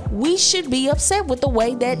so. We should be upset with the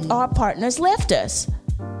way that our partners left us.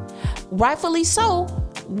 Rightfully so,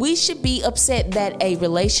 we should be upset that a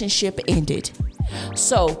relationship ended.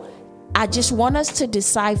 So I just want us to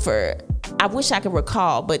decipher. I wish I could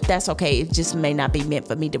recall, but that's okay. It just may not be meant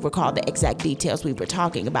for me to recall the exact details we were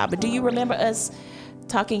talking about. But do you remember us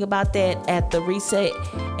talking about that at the Reset?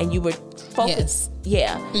 And you were focused.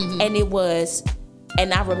 Yes. Yeah. Mm-hmm.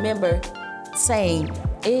 And I remember saying,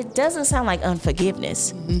 it doesn't sound like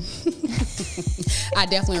unforgiveness. I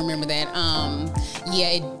definitely remember that.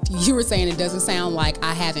 You were saying it doesn't sound like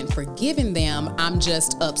I haven't forgiven them. I'm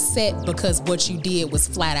just upset because what you did was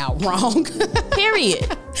flat out wrong. Period.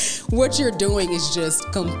 What you're doing is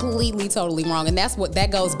just completely, totally wrong. And that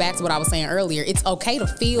goes back to what I was saying earlier. It's okay to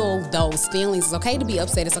feel those feelings. It's okay to be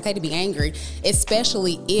upset. It's okay to be angry,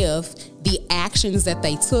 especially if the actions that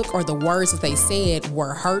they took or the words that they said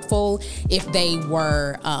were hurtful, if they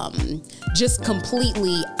were just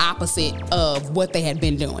completely opposite of what they had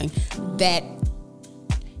been doing. That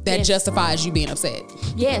yes. Justifies you being upset.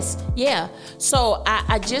 Yes, yeah. So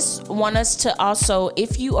I just want us to also,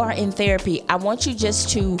 if you are in therapy, I want you just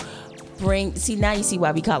to now you see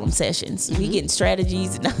why we call them sessions. Mm-hmm. We getting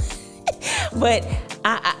strategies. But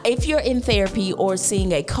if you're in therapy or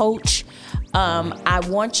seeing a coach, I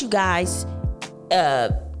want you guys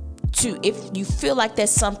to, if you feel like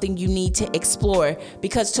that's something you need to explore,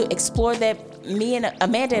 because to explore that, me and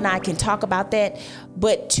Amanda and I can talk about that,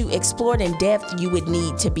 but to explore it in depth, you would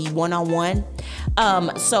need to be one-on-one.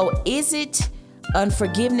 So is it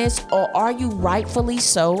unforgiveness, or are you rightfully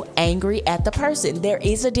so angry at the person? There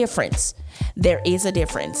is a difference.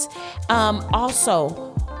 Also,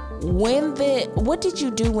 what did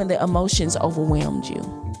you do when the emotions overwhelmed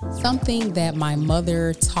you? Something that my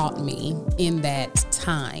mother taught me in that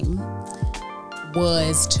time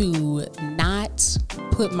was to not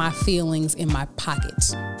put my feelings in my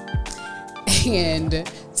pocket.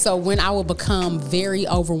 And so when I would become very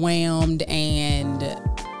overwhelmed and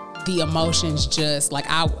the emotions just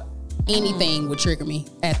anything would trigger me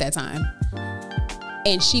at that time.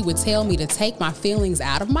 And she would tell me to take my feelings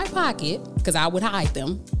out of my pocket, because I would hide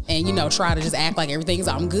them and, try to just act like everything's,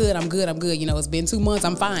 I'm good. It's been 2 months,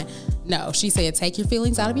 I'm fine. No, she said, take your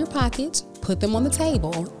feelings out of your pocket, put them on the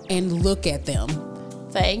table, and look at them.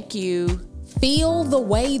 Thank you. Feel the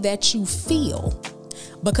way that you feel.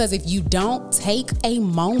 Because if you don't take a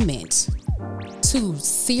moment to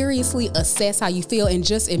seriously assess how you feel and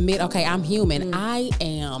just admit, okay, I'm human, I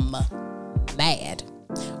am mad.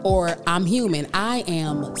 Or I'm human, I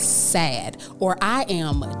am sad, or I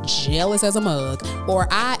am jealous as a mug, or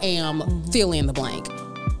I am fill in the blank.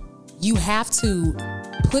 You have to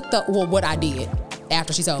what I did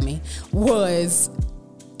after she told me was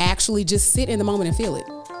actually just sit in the moment and feel it.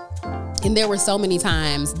 And there were so many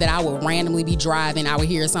times that I would randomly be driving, I would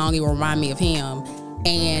hear a song, it would remind me of him,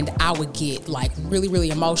 and I would get really, really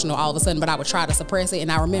emotional all of a sudden, but I would try to suppress it,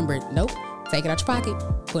 and I remembered, nope, take it out your pocket,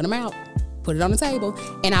 put them out. put it on the table,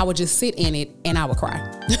 and I would just sit in it and I would cry.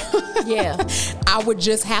 Yeah. I would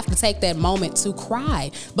just have to take that moment to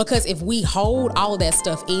cry, because if we hold all of that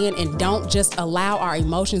stuff in and don't just allow our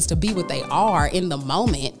emotions to be what they are in the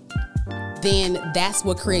moment, then that's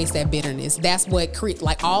what creates that bitterness. That's what creates,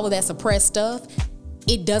 like, all of that suppressed stuff.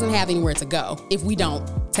 It doesn't have anywhere to go if we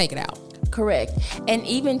don't take it out. Correct. And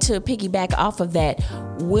even to piggyback off of that,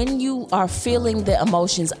 when you are feeling the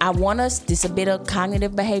emotions, I want us, this is a bit of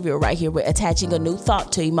cognitive behavior right here. We're attaching a new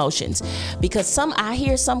thought to emotions, because I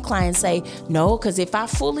hear some clients say, no, because if I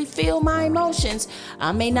fully feel my emotions,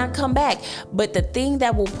 I may not come back. But the thing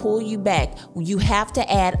that will pull you back, you have to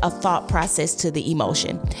add a thought process to the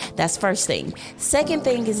emotion. That's first thing. Second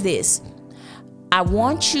thing is this. I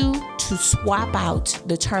want you to swap out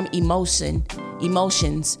the term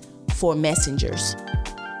emotions for messengers.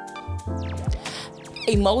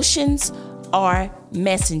 Emotions are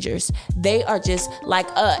messengers. They are just like,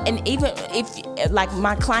 and even if, like,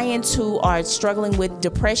 my clients who are struggling with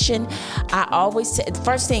depression, I always say,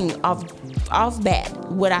 first thing off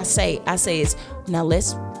bat, what I say is, now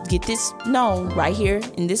let's get this known right here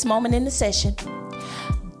in this moment in the session.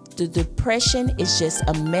 The depression is just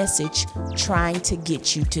a message trying to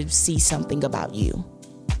get you to see something about you.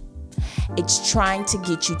 It's trying to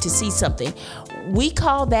get you to see something. We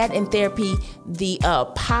call that in therapy the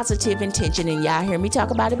positive intention, and y'all hear me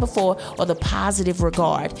talk about it before, or the positive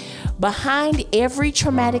regard. Behind every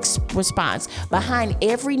traumatic response, behind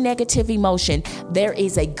every negative emotion, there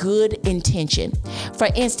is a good intention. For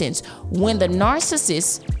instance, when the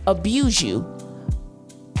narcissist abuse you,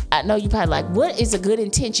 I know you probably like, what is a good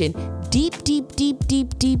intention? Deep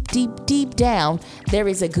down, there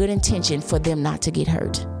is a good intention for them not to get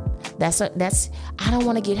hurt. I don't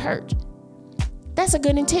want to get hurt. That's a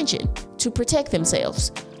good intention to protect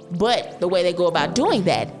themselves. But the way they go about doing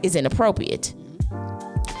that is inappropriate.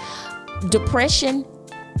 Depression,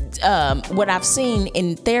 what I've seen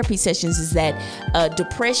in therapy sessions is that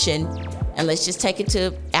depression, and let's just take it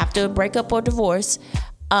to after a breakup or divorce,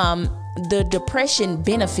 the depression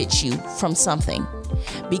benefits you from something.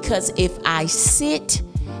 Because if I sit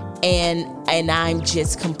and I'm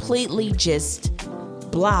just completely just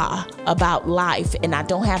blah about life and I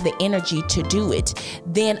don't have the energy to do it,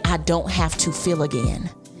 then I don't have to feel again.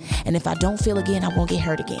 And if I don't feel again, I won't get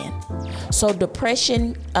hurt again. So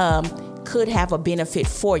depression could have a benefit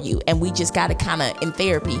for you. And we just got to kind of, in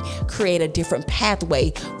therapy, create a different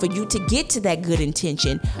pathway for you to get to that good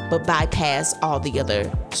intention, but bypass all the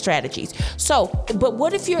other strategies. So, but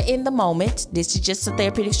what if you're in the moment? This is just a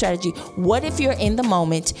therapeutic strategy. What if you're in the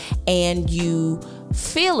moment and you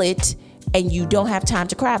feel it and you don't have time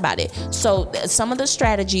to cry about it? So some of the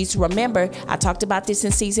strategies, remember, I talked about this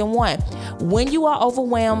in season 1. When you are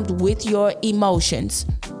overwhelmed with your emotions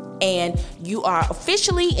and you are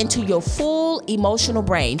officially into your full emotional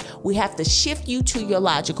brain, we have to shift you to your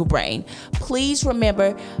logical brain. Please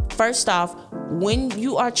remember, first off, when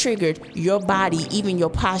you are triggered, your body, even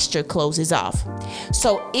your posture, closes off.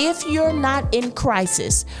 So if you're not in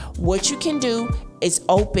crisis, what you can do is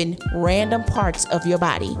open random parts of your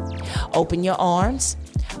body. Open your arms,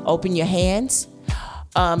 open your hands.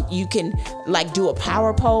 You can do a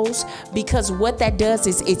power pose, because what that does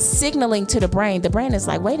is it's signaling to the brain. The brain is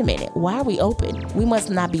like, wait a minute, why are we open? We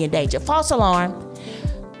must not be in danger. False alarm.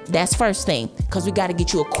 That's first thing, because we got to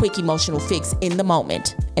get you a quick emotional fix in the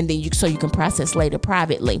moment, and then so you can process later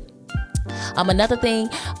privately. Another thing,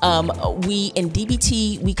 we in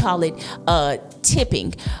DBT, we call it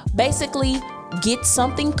tipping. Basically, get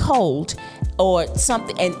something cold or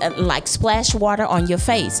something and like splash water on your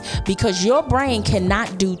face, because your brain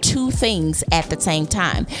cannot do two things at the same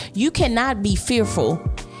time. You cannot be fearful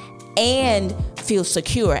and feel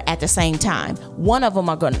secure at the same time. One of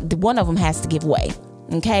them has to give way.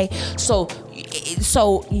 Okay, so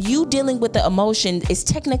you dealing with the emotion is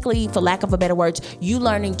technically, for lack of a better words, you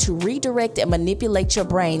learning to redirect and manipulate your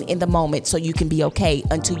brain in the moment so you can be okay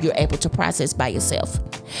until you're able to process by yourself.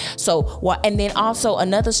 So, and then also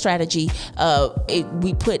another strategy,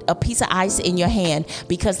 we put a piece of ice in your hand,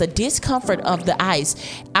 because the discomfort of the ice,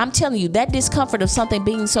 I'm telling you, that discomfort of something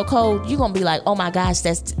being so cold, you're going to be like, oh my gosh,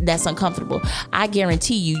 that's uncomfortable. I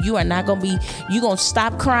guarantee you are not going to be, you're going to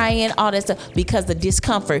stop crying, all that stuff, because the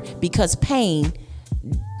discomfort, because pain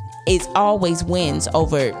is always wins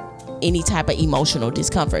over any type of emotional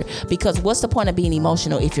discomfort. Because what's the point of being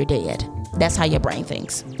emotional if you're dead? That's how your brain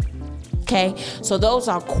thinks. Okay, so those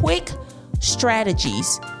are quick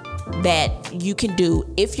strategies that you can do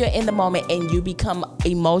if you're in the moment and you become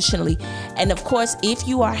emotionally. And of course, if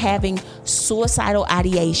you are having suicidal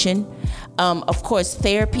ideation, Of course,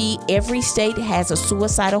 therapy. Every state has a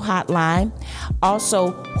suicidal hotline.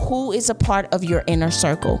 Also, who is a part of your inner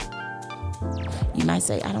circle? You might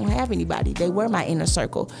say, I don't have anybody. They were my inner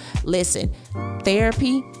circle. Listen,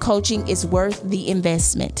 therapy, coaching is worth the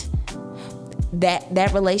investment.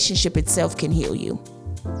 That relationship itself can heal you.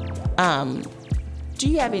 Do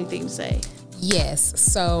you have anything to say? Yes.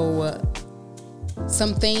 So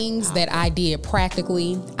some things that I did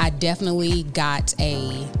practically, I definitely got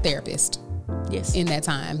a therapist. Yes. In that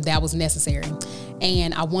time. That was necessary.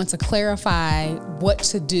 And I want to clarify what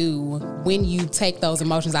to do when you take those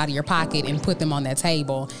emotions out of your pocket and put them on that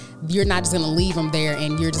table. You're not just going to leave them there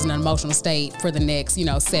and you're just in an emotional state for the next,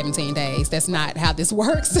 17 days. That's not how this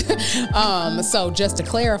works. So just to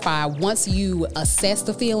clarify, once you assess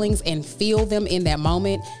the feelings and feel them in that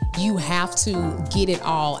moment, you have to get it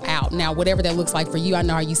all out. Now, whatever that looks like for you, I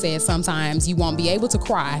know how you said sometimes you won't be able to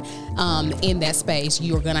cry in that space.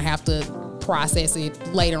 You're going to have to process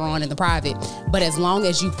it later on in the private. But as long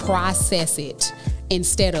as you process it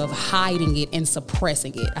instead of hiding it and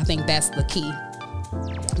suppressing it, I think that's the key.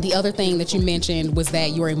 The other thing that you mentioned was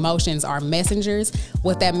that your emotions are messengers.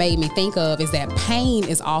 What that made me think of is that pain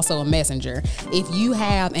is also a messenger. If you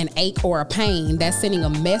have an ache or a pain, that's sending a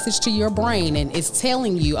message to your brain and it's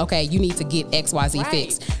telling you, okay, you need to get XYZ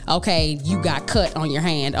fixed. Okay, you got cut on your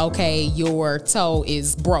hand. Okay, your toe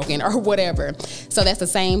is broken or whatever. So that's the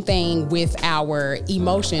same thing with our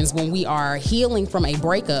emotions when we are healing from a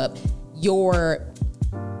breakup. Your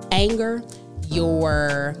anger,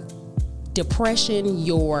 your depression,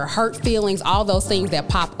 your hurt feelings, all those things that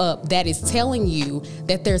pop up, that is telling you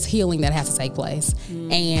that there's healing that has to take place.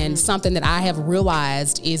 Mm-hmm. And something that I have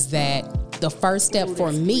realized is that the first step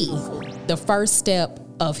for me, the first step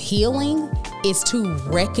of healing is to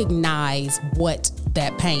recognize what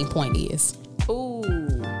that pain point is.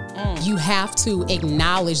 You have to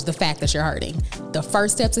acknowledge the fact that you're hurting. The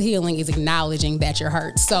first step to healing is acknowledging that you're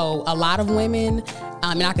hurt. So a lot of women,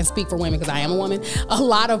 and I can speak for women because I am a woman, a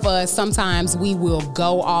lot of us, sometimes we will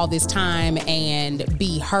go all this time and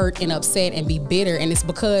be hurt and upset and be bitter. And it's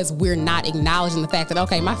because we're not acknowledging the fact that,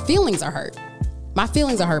 okay, my feelings are hurt. My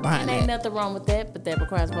feelings are hurt behind that. Ain't nothing wrong with that, but that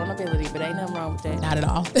requires vulnerability. But ain't nothing wrong with that. Not at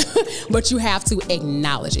all. But you have to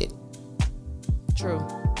acknowledge it. True.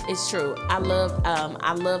 It's true. I love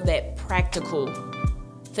that practical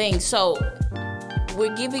thing. So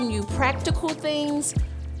we're giving you practical things,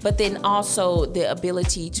 but then also the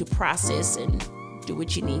ability to process and do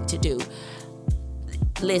what you need to do.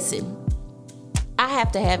 Listen, I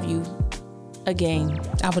have to have you again.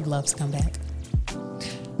 I would love to come back.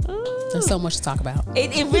 There's so much to talk about.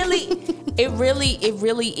 It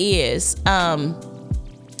really is.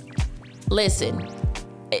 Listen,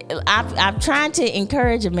 I'm trying to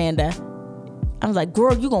encourage Amanda. I was like,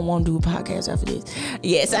 girl, you gonna want to do a podcast after this.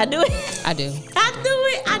 Yes, I do it. I do.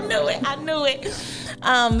 I knew it.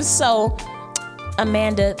 So,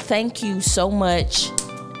 Amanda, thank you so much.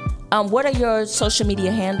 What are your social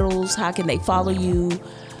media handles? How can they follow you?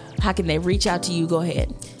 How can they reach out to you? Go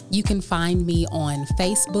ahead. You can find me on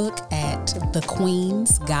Facebook at The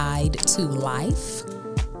Queen's Guide to Life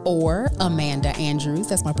or Amanda Andrews.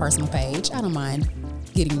 That's my personal page. I don't mind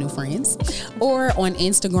getting new friends. Or on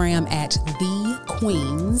Instagram at The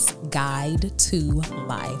Queen's Guide to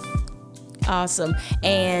Life. Awesome.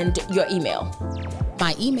 And your email?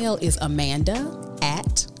 My email is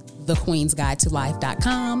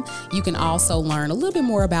amanda@thequeensguidetolife.com. You can also learn a little bit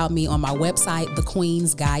more about me on my website,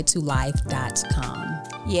 thequeensguidetolife.com.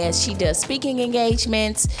 Yes, she does speaking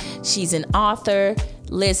engagements. She's an author.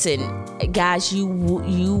 Listen, guys, you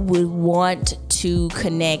would want to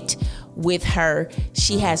connect with her.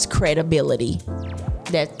 She has credibility.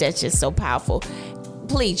 That's just so powerful.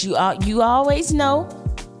 Please, you always know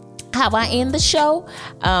how I end the show.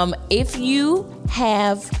 If you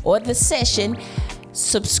have, or the session,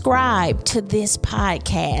 subscribe to this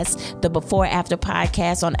podcast, the Before After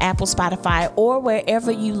podcast on Apple, Spotify, or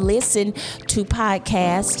wherever you listen to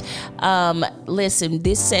podcasts. Listen,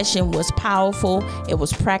 this session was powerful, it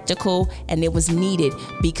was practical, and it was needed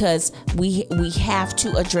because we have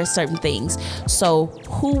to address certain things. So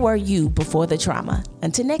who were you before the trauma?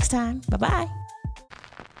 Until next time, bye-bye.